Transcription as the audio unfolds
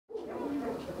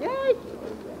Yay!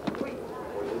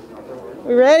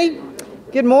 We ready?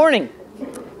 Good morning.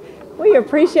 We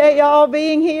appreciate y'all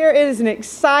being here. It is an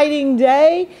exciting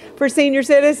day for senior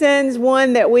citizens,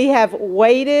 one that we have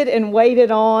waited and waited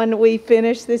on. We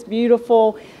finished this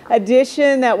beautiful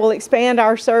addition that will expand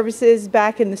our services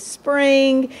back in the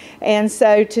spring, and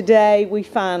so today we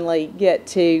finally get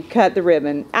to cut the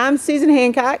ribbon. I'm Susan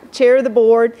Hancock, chair of the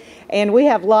board, and we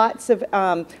have lots of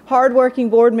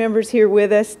hardworking board members here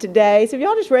with us today. So if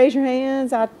y'all just raise your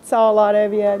hands, I saw a lot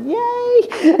of you. Yay!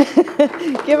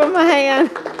 Give them a hand.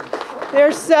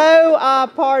 They're so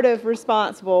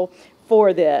responsible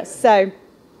for this. So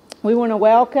we want to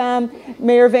welcome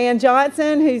Mayor Van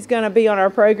Johnson, who's going to be on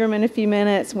our program in a few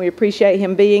minutes. We appreciate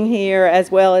him being here,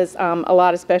 as well as a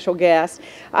lot of special guests.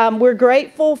 We're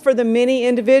grateful for the many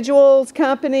individuals,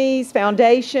 companies,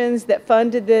 foundations that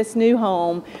funded this new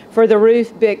home for the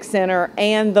Ruth Bick Center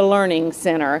and the Learning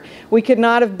Center. We could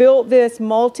not have built this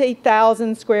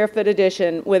multi-thousand square foot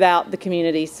addition without the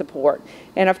community's support.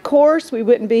 And of course, we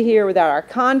wouldn't be here without our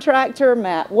contractor,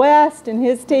 Matt West, and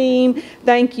his team.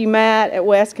 Thank you, Matt, at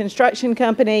West Construction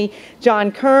Company.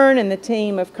 John Kern and the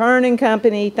team of Kern and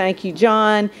Company. Thank you,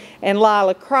 John. And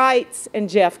Lila Kreitz and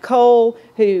Jeff Cole,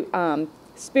 who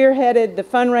spearheaded the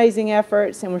fundraising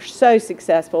efforts and were so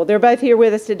successful. They're both here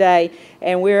with us today,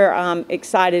 and we're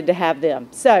excited to have them.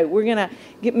 So we're going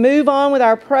to move on with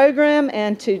our program,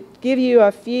 and to give you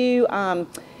a few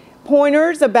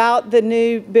pointers about the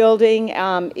new building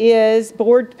is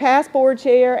past board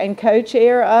chair and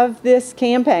co-chair of this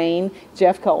campaign,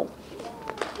 Jeff Cole.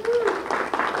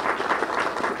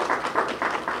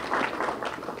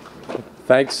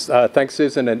 Thanks,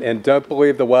 Susan, and don't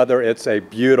believe the weather. It's a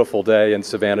beautiful day in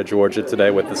Savannah, Georgia today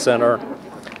with the center.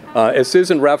 As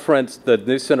Susan referenced, the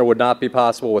new center would not be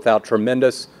possible without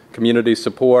tremendous community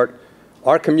support.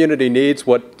 Our community needs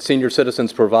what Senior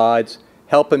Citizens provides,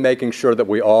 help in making sure that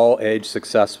we all age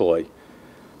successfully.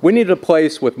 We need a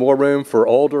place with more room for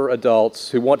older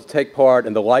adults who want to take part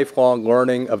in the lifelong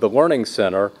learning of the Learning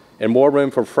Center, and more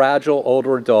room for fragile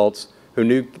older adults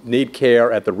who need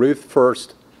care at the Ruth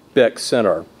First Bick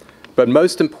Center. But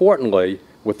most importantly,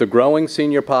 with the growing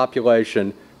senior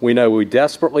population, we know we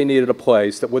desperately needed a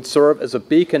place that would serve as a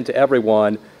beacon to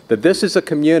everyone that this is a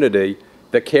community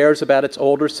that cares about its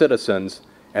older citizens,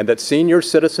 and that Senior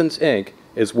Citizens, Inc.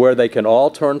 is where they can all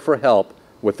turn for help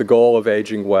with the goal of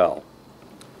aging well.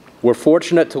 We're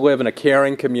fortunate to live in a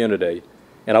caring community,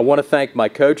 and I want to thank my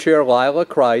co-chair Lila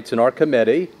Kreitz and our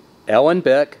committee, Ellen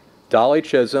Bick, Dolly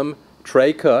Chisholm,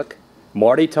 Trey Cook,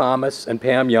 Marty Thomas, and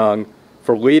Pam Young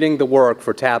for leading the work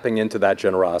for tapping into that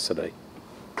generosity.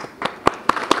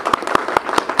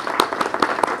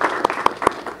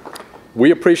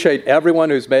 We appreciate everyone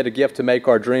who's made a gift to make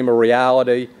our dream a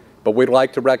reality, but we'd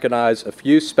like to recognize a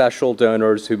few special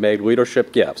donors who made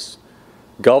leadership gifts: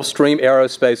 Gulfstream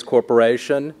Aerospace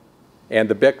Corporation and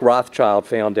the Bick Rothschild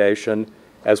Foundation,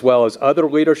 as well as other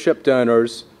leadership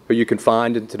donors who you can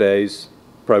find in today's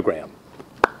program.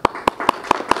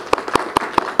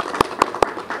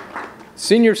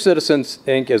 Senior Citizens,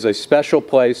 Inc. is a special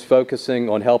place focusing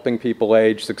on helping people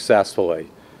age successfully.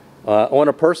 On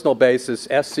a personal basis,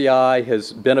 SCI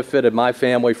has benefited my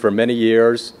family for many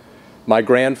years. My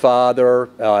grandfather,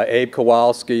 Abe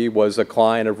Kowalski, was a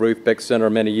client of Ruth Bick Center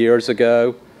many years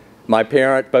ago.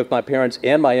 Both my parents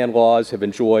and my in-laws have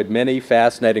enjoyed many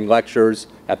fascinating lectures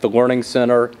at the Learning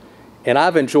Center, and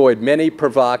I've enjoyed many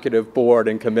provocative board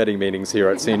and committee meetings here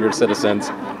at Senior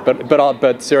Citizens,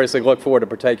 but seriously look forward to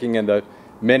partaking in the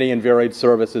many and varied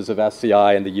services of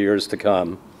SCI in the years to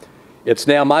come. It's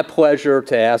now my pleasure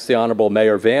to ask the Honorable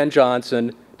Mayor Van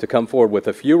Johnson to come forward with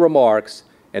a few remarks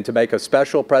and to make a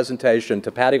special presentation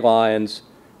to Patty Lyons,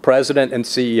 President and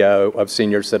CEO of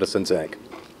Senior Citizens, Inc.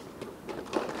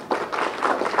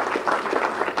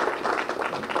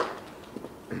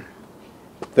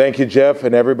 Thank you, Jeff,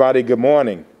 and everybody, good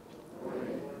morning.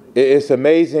 It's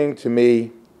amazing to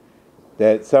me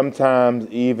that sometimes,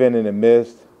 even in the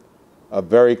midst of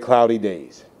very cloudy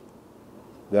days,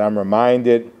 that I'm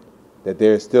reminded that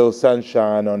there's still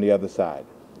sunshine on the other side.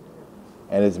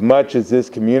 And as much as this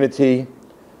community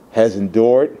has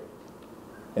endured,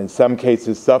 in some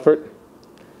cases suffered,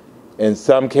 in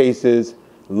some cases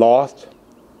lost,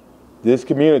 this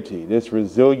community, this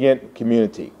resilient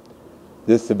community,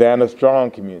 this Savannah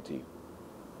Strong community,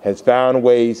 has found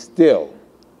ways still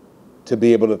to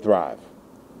be able to thrive.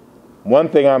 One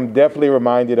thing I'm definitely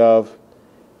reminded of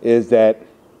is that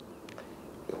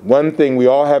one thing we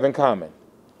all have in common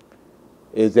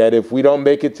is that if we don't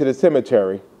make it to the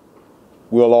cemetery,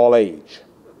 we'll all age.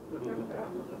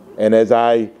 And as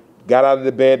I got out of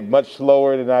the bed much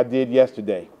slower than I did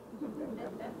yesterday,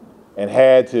 and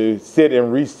had to sit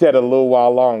and reset a little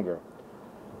while longer.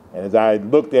 And as I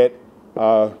looked at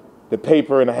the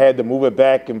paper and I had to move it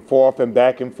back and forth and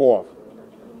back and forth,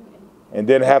 and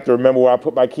then have to remember where I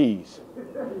put my keys.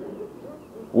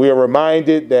 We are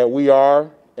reminded that we are,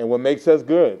 and what makes us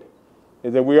good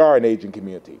is that we are an aging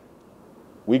community.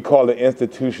 We call it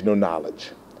institutional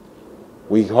knowledge.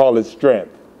 We call it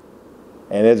strength.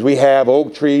 And as we have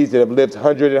oak trees that have lived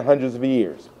hundreds and hundreds of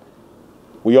years,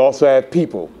 we also have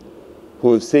people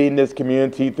who have seen this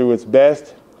community through its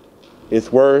best,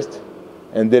 its worst,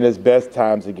 and then its best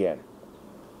times again.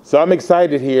 So I'm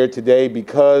excited here today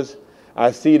because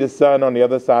I see the sun on the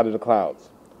other side of the clouds.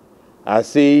 I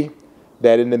see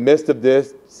that in the midst of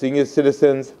this, Senior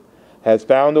Citizens has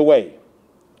found a way,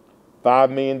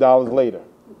 $5 million later,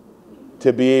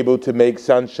 to be able to make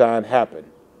sunshine happen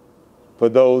for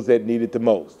those that need it the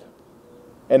most.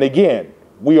 And again,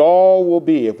 we all will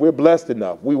be, if we're blessed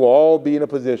enough, we will all be in a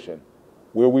position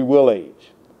where we will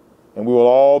age. And we will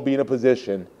all be in a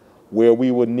position where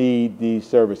we will need these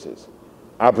services.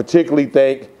 I particularly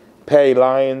thank Patty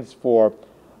Lyons for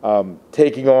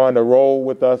taking on a role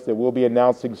with us that we'll be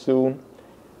announcing soon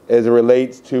as it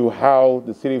relates to how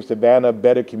the city of Savannah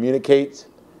better communicates,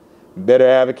 better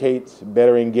advocates,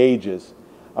 better engages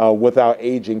with our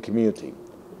aging community.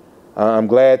 I'm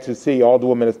glad to see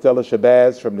Alderwoman Estella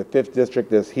Shabazz from the 5th District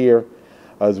that's here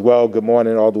as well. Good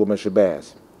morning, Alderwoman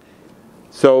Shabazz.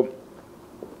 So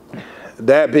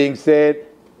that being said,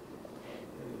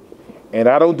 and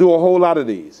I don't do a whole lot of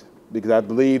these because I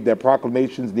believe that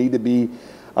proclamations need to be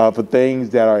for things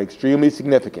that are extremely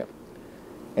significant.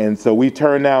 And so we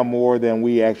turn down more than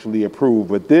we actually approve.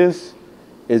 But this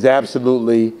is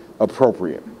absolutely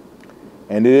appropriate.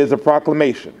 And it is a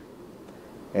proclamation.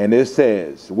 And it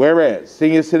says, whereas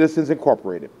Senior Citizens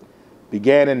Incorporated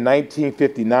began in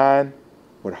 1959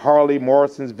 with Harley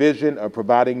Morrison's vision of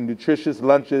providing nutritious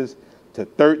lunches to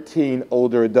 13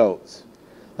 older adults.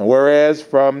 And whereas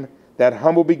from that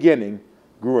humble beginning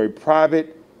grew a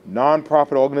private,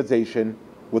 nonprofit organization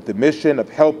with the mission of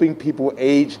helping people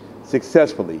age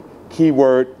successfully,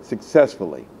 keyword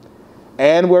successfully.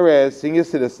 And whereas Senior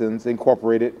Citizens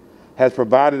Incorporated has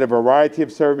provided a variety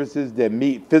of services that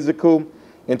meet physical,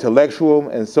 intellectual,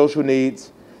 and social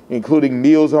needs, including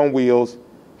Meals on Wheels,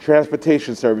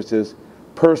 transportation services,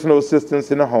 personal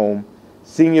assistance in the home,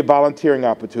 senior volunteering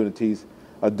opportunities,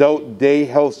 adult day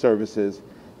health services,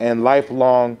 and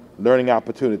lifelong learning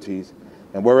opportunities.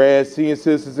 And whereas Senior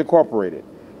Citizens Incorporated,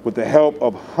 with the help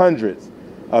of hundreds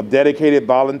of dedicated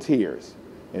volunteers,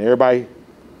 and everybody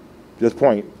just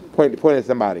point at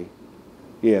somebody.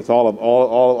 Yeah, it's all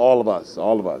of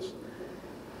us.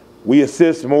 We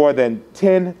assist more than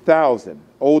 10,000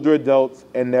 older adults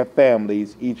and their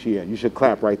families each year. You should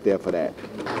clap right there for that.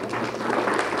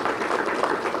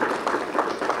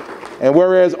 And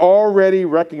whereas already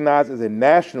recognized as a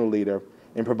national leader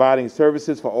in providing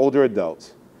services for older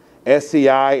adults,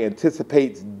 SCI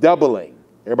anticipates doubling,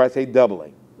 everybody say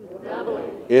doubling,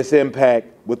 its impact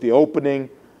with the opening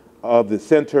of the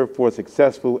Center for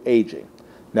Successful Aging.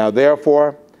 Now,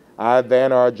 therefore, I,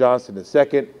 Van R. Johnson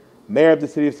II, Mayor of the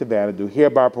City of Savannah, do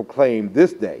hereby proclaim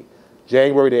this day,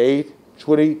 January the 8th,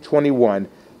 2021,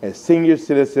 as Senior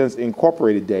Citizens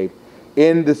Incorporated Day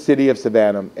in the City of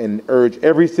Savannah, and urge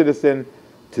every citizen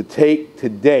to take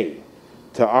today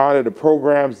to honor the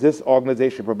programs this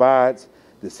organization provides,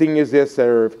 the seniors they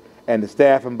serve, and the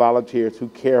staff and volunteers who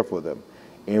care for them.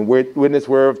 And witness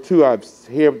whereof too I've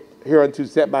hereunto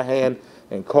set my hand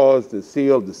and caused the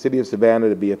seal of the City of Savannah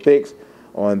to be affixed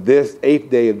on this 8th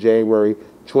day of January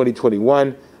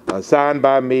 2021, signed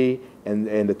by me and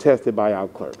attested by our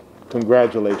clerk.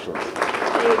 Congratulations.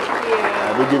 Thank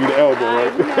you. We'll give you the elbow,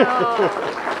 right?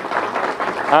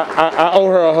 I owe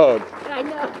her a hug. I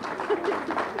know.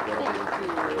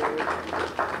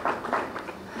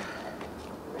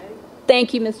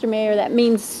 Thank you, Mr. Mayor. That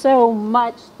means so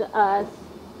much to us.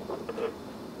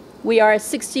 We are a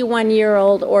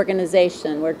 61-year-old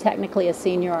organization. We're technically a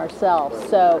senior ourselves.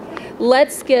 So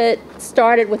let's get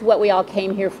started with what we all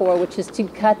came here for, which is to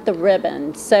cut the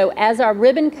ribbon. So as our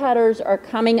ribbon cutters are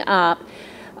coming up,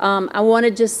 I want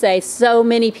to just say so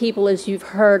many people, as you've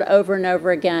heard over and over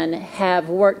again, have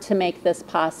worked to make this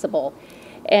possible.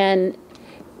 And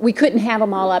we couldn't have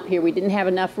them all up here. We didn't have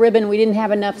enough ribbon. We didn't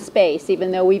have enough space, even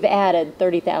though we've added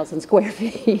 30,000 square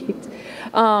feet.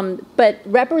 But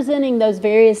representing those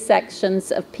various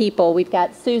sections of people, we've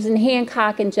got Susan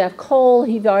Hancock and Jeff Cole,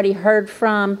 who you've already heard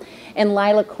from, and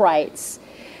Lila Kreitz.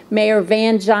 Mayor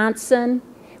Van Johnson,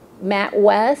 Matt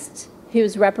West,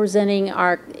 who's representing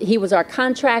he was our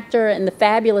contractor, and the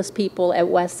fabulous people at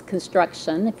West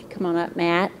Construction. If you come on up,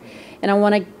 Matt. And I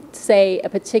want to say a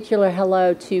particular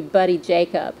hello to Buddy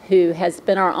Jacob, who has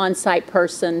been our on-site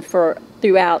person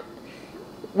throughout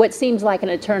what seems like an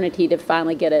eternity to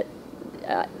finally get it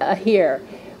here.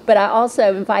 But I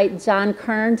also invite John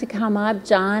Kern to come up.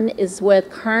 John is with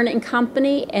Kern and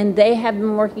Company, and they have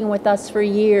been working with us for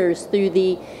years through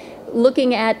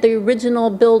looking at the original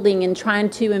building and trying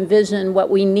to envision what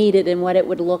we needed and what it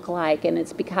would look like. And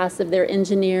it's because of their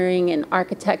engineering and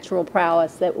architectural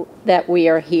prowess that we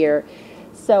are here.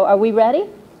 So are we ready?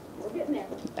 We're getting there.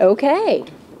 Okay.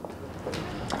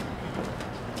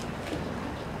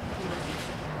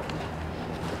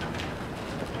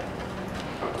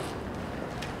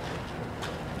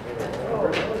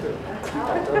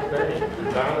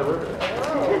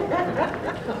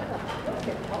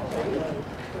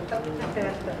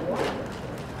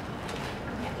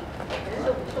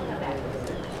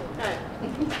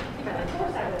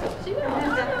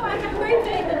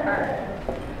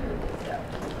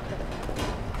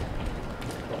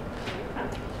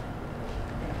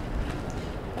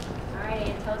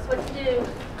 Tell us what to do.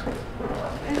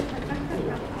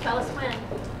 Tell us when.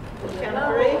 Count of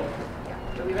three.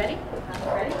 Are we ready?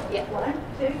 Ready? Yeah. 1,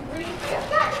 2, 3,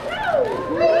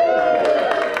 go!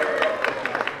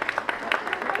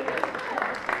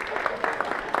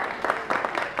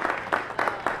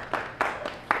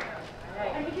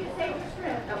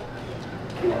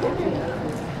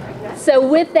 So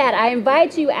with that, I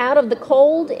invite you out of the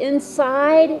cold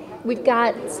inside. We've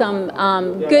got some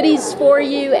goodies for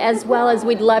you, as well as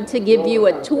we'd love to give you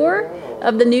a tour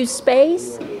of the new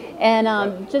space. And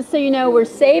just so you know, we're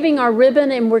saving our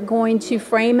ribbon and we're going to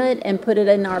frame it and put it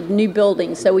in our new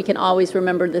building so we can always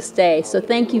remember this day. So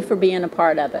thank you for being a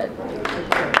part of it.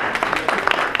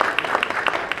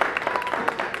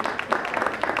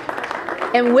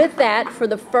 And with that, for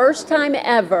the first time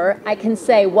ever, I can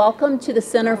say welcome to the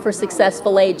Center for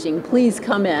Successful Aging. Please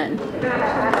come in.